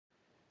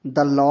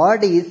the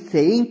Lord is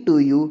saying to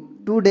you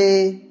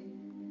today.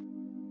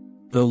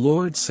 The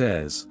Lord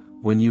says,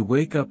 when you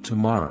wake up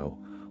tomorrow,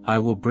 I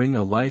will bring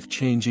a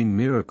life-changing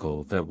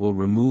miracle that will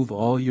remove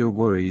all your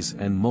worries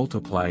and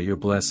multiply your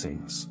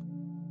blessings.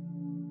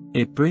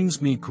 It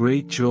brings me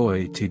great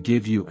joy to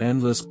give you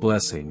endless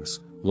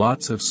blessings,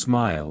 lots of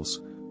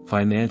smiles,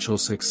 financial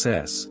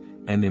success,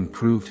 and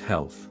improved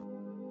health.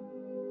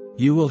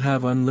 You will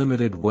have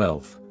unlimited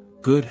wealth,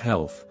 good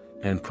health,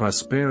 and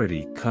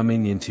prosperity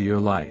coming into your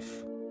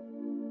life.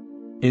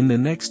 In the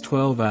next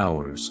 12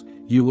 hours,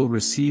 you will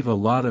receive a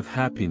lot of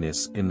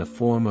happiness in the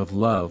form of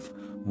love,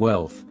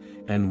 wealth,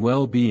 and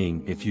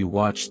well-being if you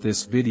watch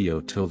this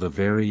video till the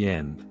very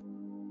end.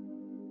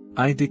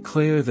 I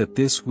declare that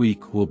this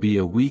week will be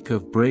a week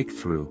of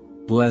breakthrough,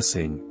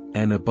 blessing,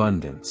 and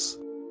abundance.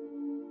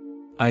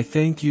 I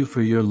thank you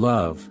for your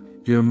love,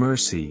 your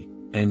mercy,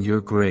 and your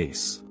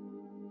grace.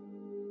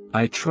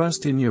 I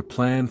trust in your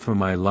plan for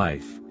my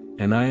life,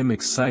 and I am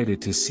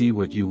excited to see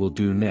what you will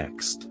do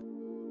next.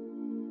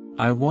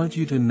 I want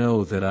you to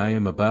know that I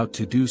am about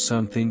to do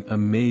something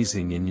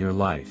amazing in your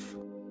life.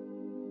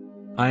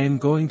 I am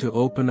going to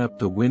open up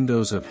the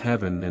windows of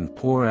heaven and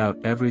pour out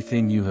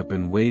everything you have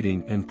been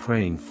waiting and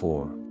praying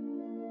for.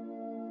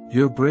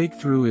 Your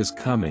breakthrough is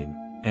coming,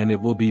 and it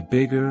will be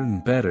bigger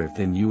and better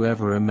than you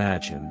ever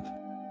imagined.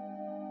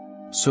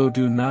 So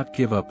do not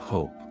give up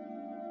hope.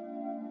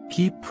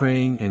 Keep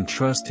praying and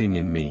trusting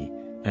in me,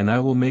 and I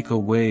will make a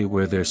way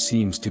where there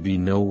seems to be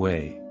no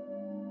way.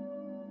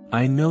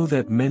 I know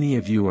that many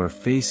of you are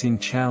facing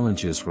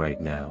challenges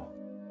right now.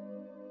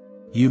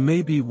 You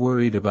may be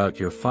worried about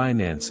your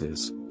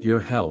finances, your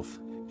health,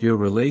 your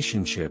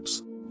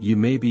relationships, you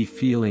may be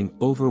feeling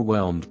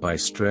overwhelmed by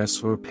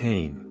stress or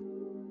pain.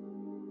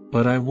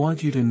 But I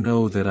want you to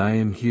know that I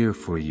am here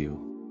for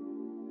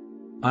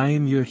you. I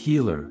am your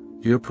healer,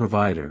 your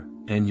provider,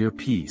 and your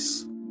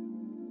peace.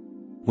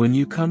 When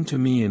you come to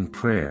me in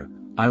prayer,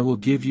 I will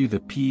give you the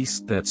peace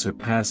that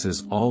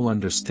surpasses all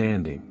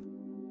understanding.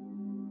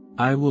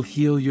 I will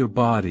heal your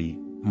body,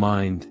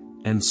 mind,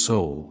 and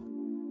soul.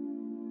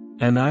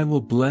 And I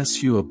will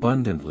bless you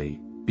abundantly,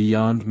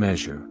 beyond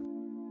measure.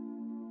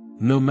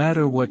 No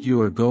matter what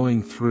you are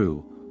going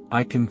through,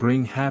 I can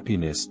bring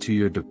happiness to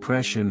your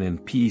depression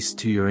and peace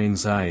to your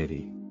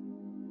anxiety.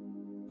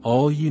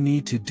 All you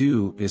need to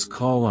do is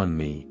call on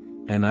me,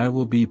 and I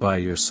will be by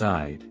your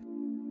side.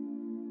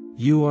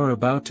 You are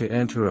about to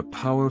enter a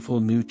powerful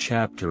new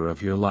chapter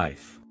of your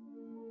life.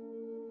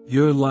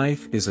 Your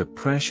life is a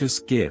precious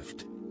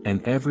gift,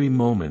 and every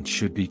moment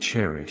should be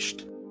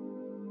cherished.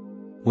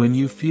 When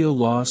you feel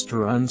lost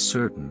or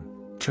uncertain,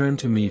 turn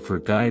to me for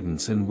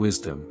guidance and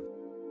wisdom.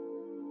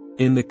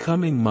 In the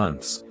coming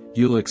months,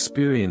 you'll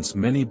experience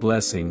many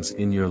blessings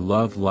in your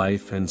love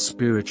life and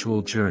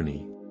spiritual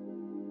journey.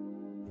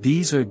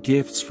 These are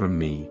gifts from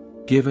me,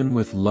 given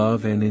with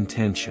love and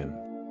intention.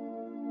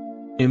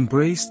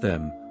 Embrace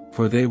them,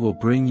 for they will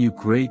bring you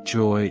great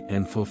joy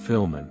and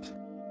fulfillment.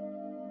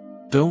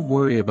 Don't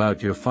worry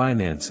about your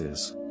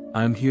finances,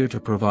 I'm here to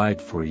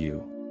provide for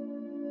you.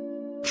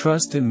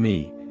 Trust in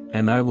me,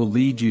 and I will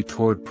lead you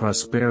toward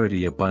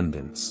prosperity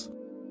abundance.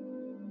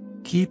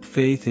 Keep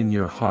faith in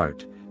your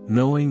heart,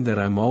 knowing that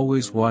I'm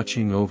always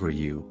watching over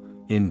you,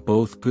 in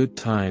both good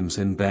times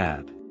and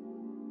bad.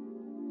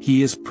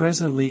 He is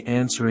presently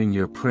answering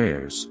your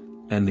prayers,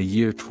 and the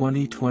year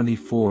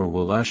 2024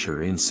 will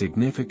usher in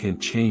significant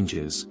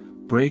changes,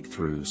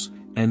 breakthroughs,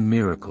 and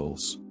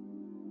miracles.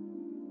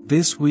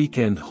 This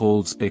weekend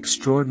holds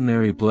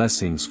extraordinary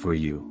blessings for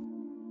you.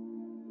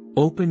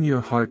 Open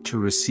your heart to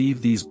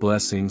receive these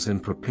blessings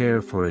and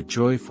prepare for a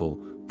joyful,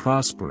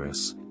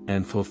 prosperous,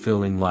 and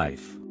fulfilling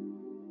life.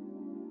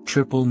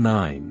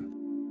 999.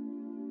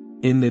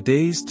 In the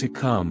days to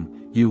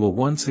come, you will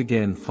once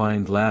again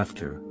find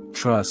laughter,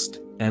 trust,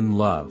 and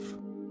love.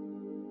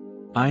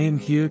 I am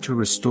here to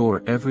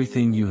restore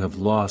everything you have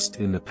lost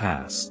in the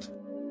past.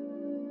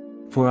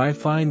 For I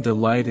find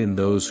delight in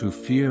those who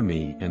fear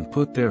me and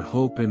put their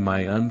hope in my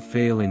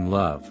unfailing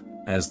love,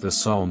 as the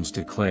Psalms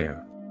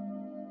declare.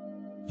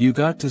 You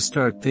got to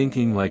start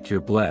thinking like you're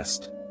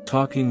blessed,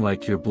 talking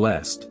like you're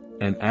blessed,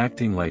 and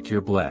acting like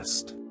you're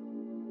blessed.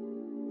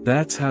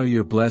 That's how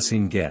your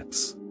blessing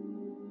gets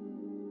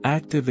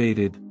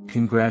activated.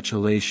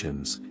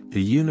 Congratulations,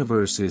 the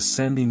universe is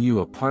sending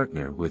you a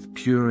partner with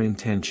pure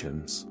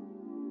intentions.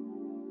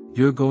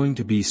 You're going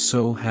to be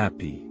so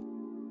happy.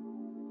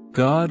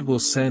 God will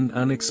send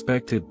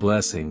unexpected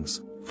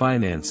blessings,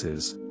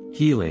 finances,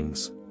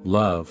 healings,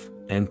 love,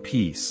 and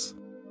peace.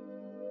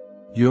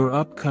 Your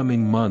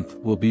upcoming month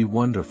will be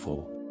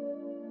wonderful.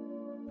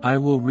 I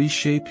will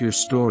reshape your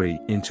story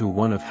into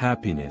one of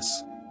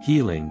happiness,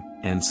 healing,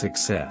 and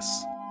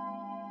success.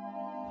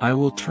 I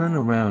will turn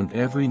around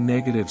every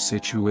negative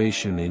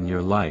situation in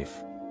your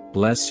life,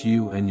 bless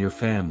you and your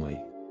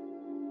family.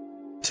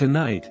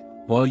 Tonight,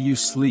 while you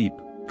sleep,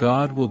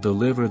 God will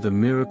deliver the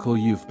miracle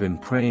you've been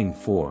praying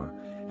for,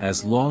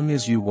 as long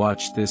as you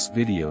watch this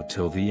video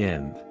till the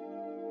end.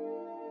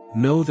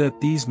 Know that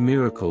these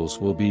miracles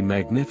will be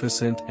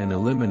magnificent and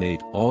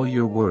eliminate all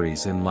your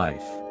worries in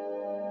life.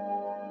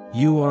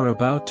 You are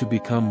about to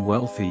become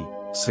wealthy,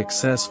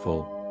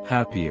 successful,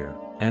 happier,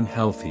 and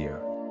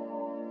healthier.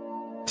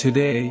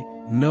 Today,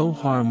 no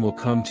harm will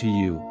come to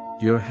you,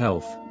 your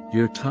health,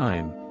 your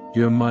time,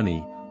 your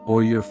money,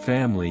 or your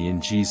family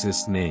in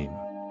Jesus' name.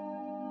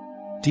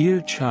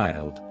 Dear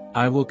child,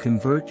 I will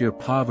convert your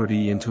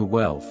poverty into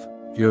wealth,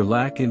 your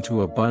lack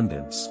into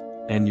abundance,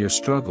 and your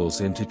struggles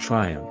into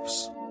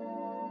triumphs.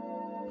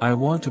 I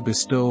want to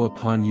bestow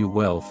upon you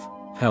wealth,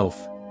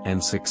 health,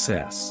 and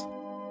success.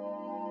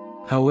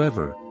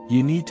 However,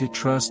 you need to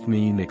trust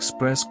me and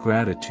express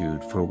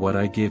gratitude for what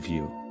I give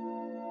you.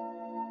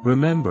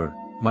 Remember,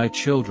 my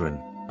children,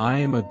 I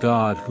am a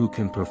God who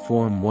can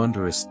perform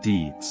wondrous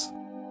deeds.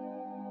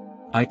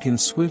 I can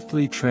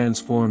swiftly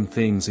transform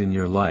things in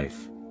your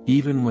life,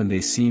 even when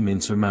they seem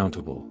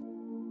insurmountable.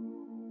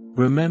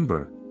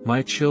 Remember,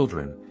 my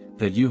children,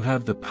 that you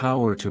have the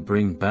power to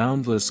bring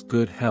boundless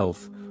good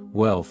health,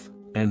 wealth,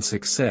 and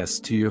success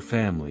to your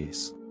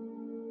families.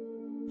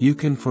 You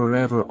can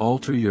forever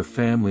alter your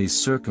family's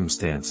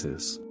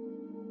circumstances.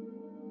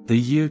 The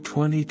year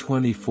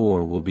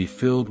 2024 will be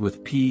filled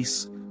with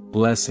peace,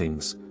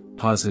 blessings,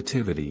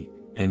 positivity,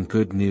 and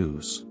good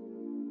news.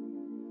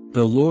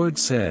 The Lord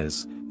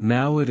says,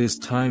 now it is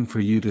time for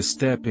you to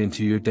step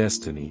into your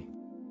destiny.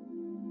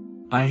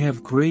 I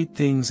have great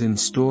things in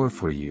store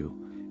for you,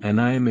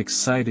 and I am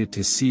excited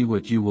to see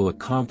what you will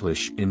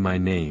accomplish in my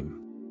name.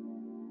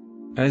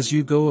 As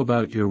you go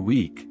about your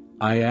week,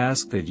 I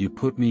ask that you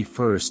put me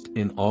first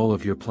in all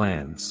of your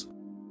plans.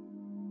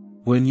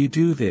 When you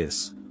do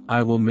this,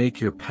 I will make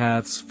your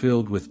paths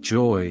filled with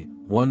joy,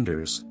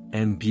 wonders,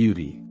 and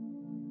beauty.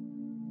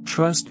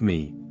 Trust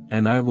me,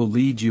 and I will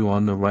lead you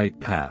on the right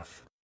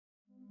path.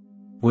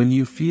 When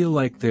you feel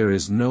like there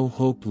is no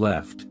hope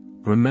left,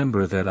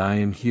 remember that I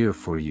am here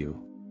for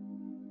you.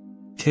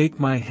 Take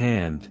my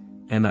hand,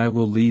 and I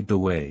will lead the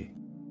way.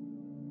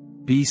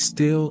 Be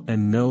still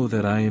and know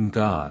that I am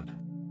God.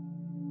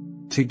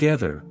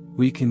 Together,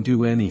 we can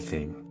do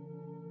anything.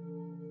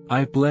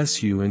 I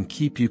bless you and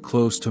keep you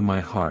close to my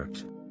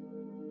heart.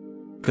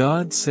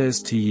 God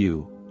says to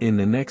you, in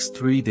the next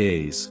 3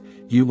 days,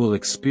 you will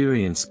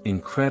experience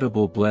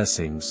incredible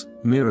blessings,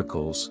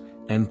 miracles,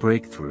 and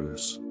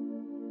breakthroughs.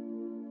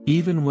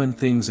 Even when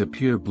things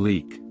appear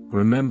bleak,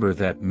 remember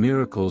that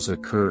miracles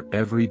occur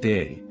every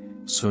day,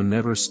 so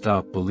never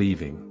stop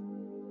believing.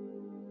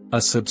 A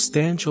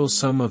substantial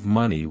sum of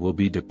money will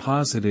be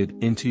deposited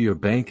into your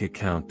bank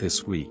account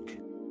this week.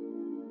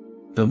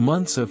 The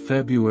months of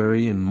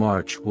February and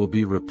March will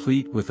be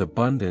replete with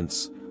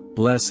abundance,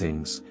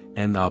 blessings,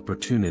 and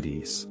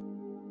opportunities.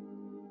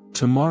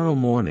 Tomorrow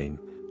morning,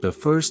 the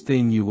first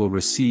thing you will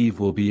receive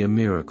will be a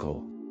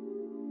miracle.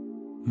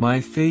 My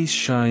face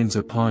shines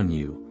upon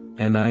you,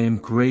 and I am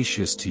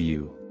gracious to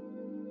you.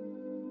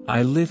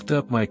 I lift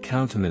up my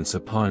countenance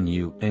upon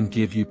you and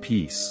give you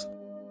peace.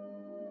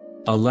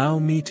 Allow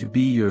me to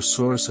be your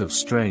source of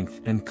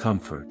strength and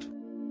comfort.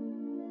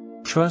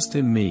 Trust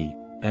in me,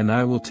 and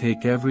I will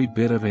take every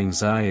bit of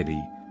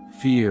anxiety,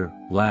 fear,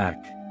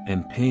 lack,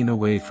 and pain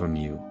away from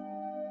you.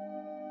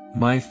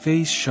 My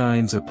face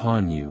shines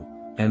upon you,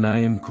 and I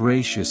am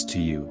gracious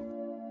to you.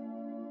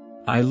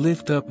 I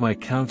lift up my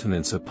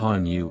countenance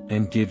upon you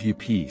and give you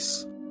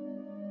peace.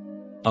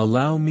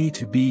 Allow me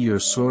to be your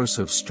source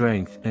of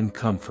strength and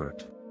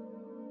comfort.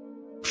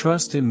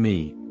 Trust in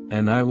me,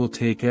 and I will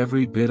take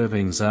every bit of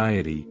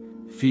anxiety,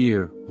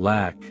 fear,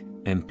 lack,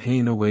 and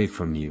pain away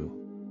from you.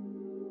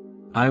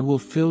 I will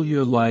fill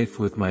your life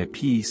with my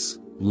peace,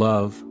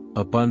 love,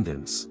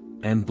 abundance,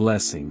 and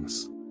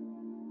blessings.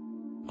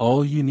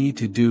 All you need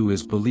to do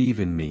is believe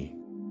in me.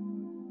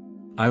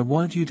 I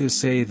want you to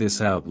say this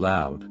out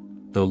loud: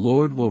 the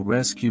Lord will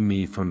rescue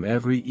me from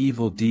every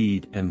evil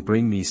deed and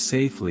bring me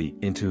safely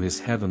into his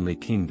heavenly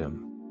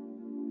kingdom.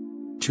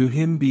 To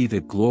him be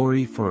the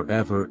glory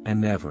forever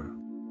and ever.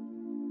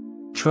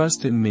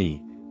 Trust in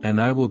me, and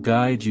I will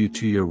guide you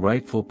to your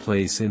rightful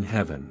place in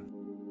heaven.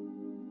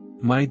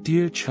 My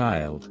dear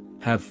child,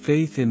 have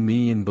faith in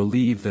me and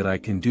believe that I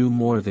can do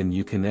more than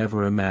you can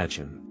ever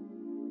imagine.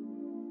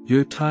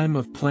 Your time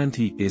of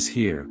plenty is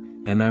here,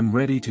 and I'm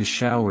ready to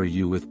shower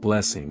you with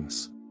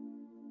blessings.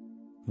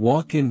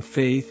 Walk in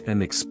faith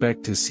and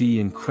expect to see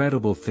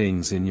incredible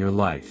things in your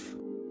life.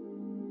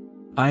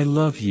 I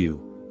love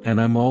you,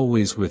 and I'm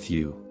always with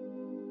you.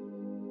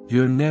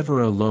 You're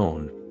never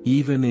alone,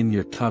 even in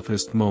your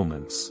toughest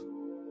moments.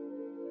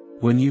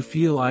 When you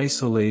feel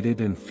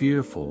isolated and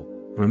fearful,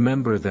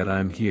 remember that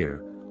I'm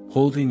here,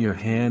 holding your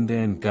hand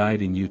and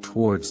guiding you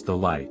towards the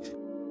light.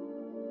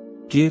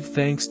 Give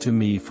thanks to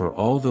me for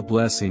all the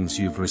blessings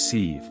you've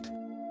received.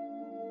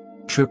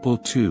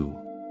 222.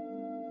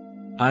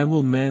 I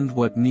will mend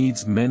what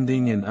needs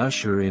mending and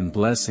usher in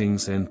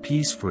blessings and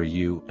peace for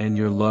you and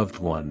your loved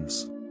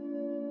ones.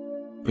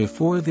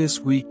 Before this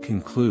week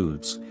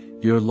concludes,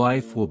 your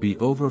life will be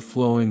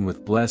overflowing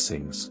with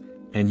blessings,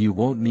 and you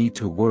won't need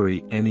to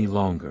worry any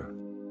longer.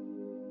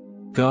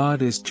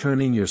 God is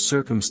turning your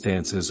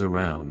circumstances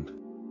around.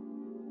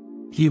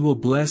 He will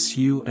bless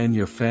you and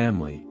your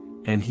family,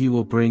 and He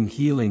will bring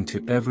healing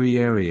to every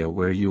area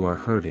where you are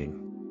hurting.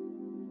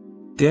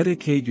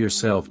 Dedicate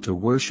yourself to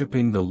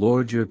worshiping the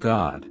Lord your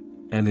God,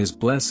 and His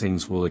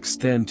blessings will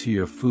extend to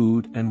your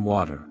food and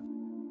water.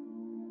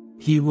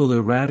 He will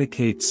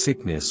eradicate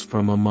sickness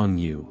from among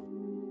you.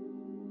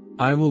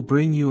 I will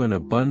bring you an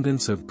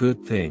abundance of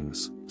good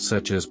things,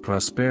 such as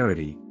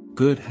prosperity,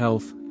 good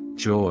health,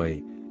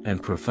 joy,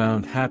 and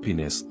profound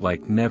happiness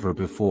like never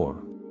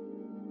before.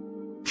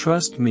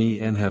 Trust me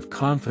and have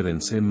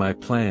confidence in my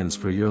plans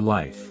for your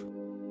life.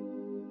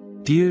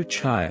 Dear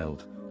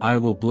child, I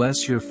will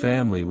bless your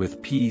family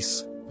with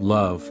peace,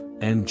 love,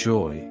 and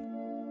joy.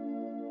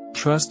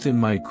 Trust in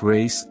my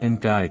grace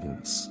and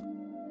guidance.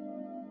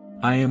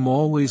 I am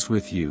always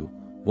with you,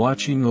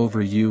 watching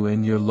over you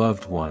and your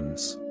loved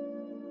ones.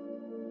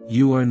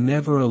 You are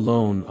never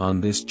alone on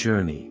this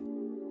journey.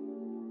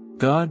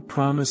 God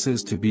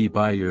promises to be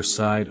by your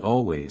side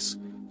always,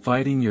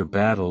 fighting your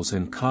battles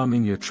and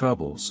calming your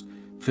troubles,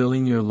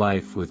 filling your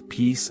life with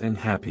peace and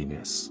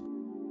happiness.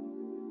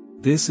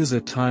 This is a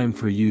time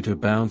for you to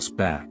bounce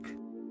back.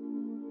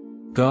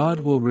 God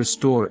will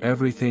restore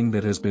everything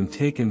that has been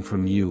taken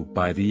from you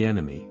by the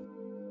enemy.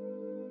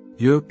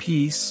 Your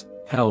peace,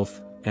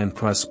 health, and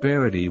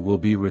prosperity will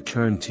be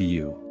returned to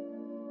you.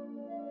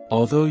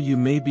 Although you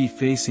may be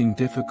facing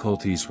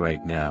difficulties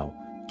right now,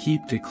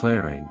 keep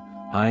declaring,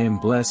 I am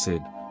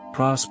blessed,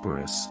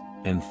 prosperous,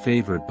 and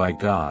favored by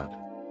God.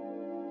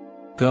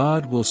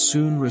 God will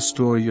soon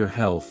restore your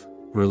health,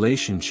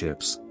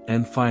 relationships,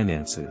 and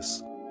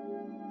finances.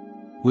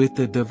 With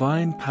the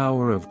divine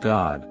power of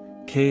God,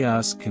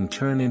 chaos can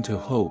turn into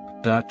hope.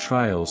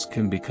 Trials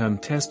can become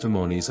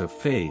testimonies of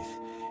faith,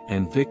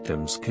 and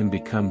victims can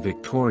become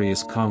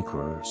victorious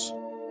conquerors.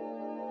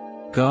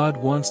 God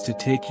wants to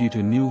take you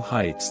to new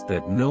heights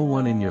that no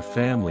one in your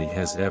family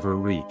has ever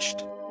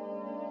reached.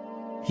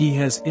 He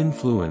has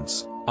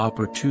influence,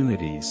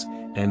 opportunities,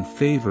 and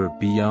favor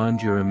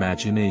beyond your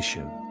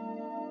imagination.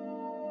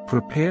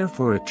 Prepare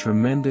for a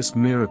tremendous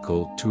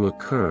miracle to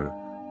occur,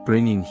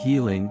 bringing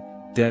healing,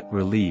 debt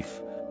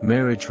relief,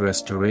 marriage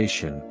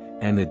restoration,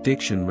 and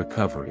addiction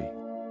recovery.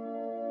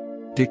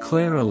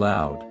 Declare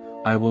aloud,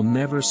 I will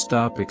never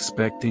stop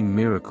expecting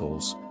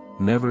miracles,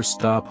 never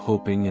stop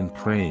hoping and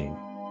praying.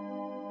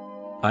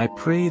 I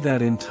pray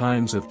that in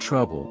times of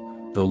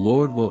trouble, the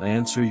Lord will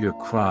answer your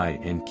cry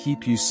and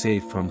keep you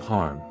safe from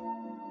harm.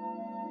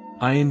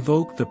 I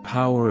invoke the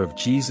power of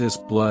Jesus'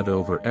 blood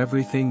over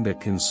everything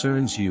that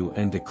concerns you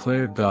and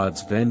declare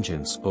God's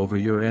vengeance over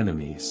your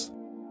enemies.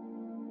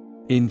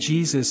 In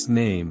Jesus'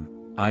 name,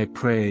 I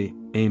pray,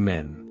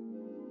 Amen.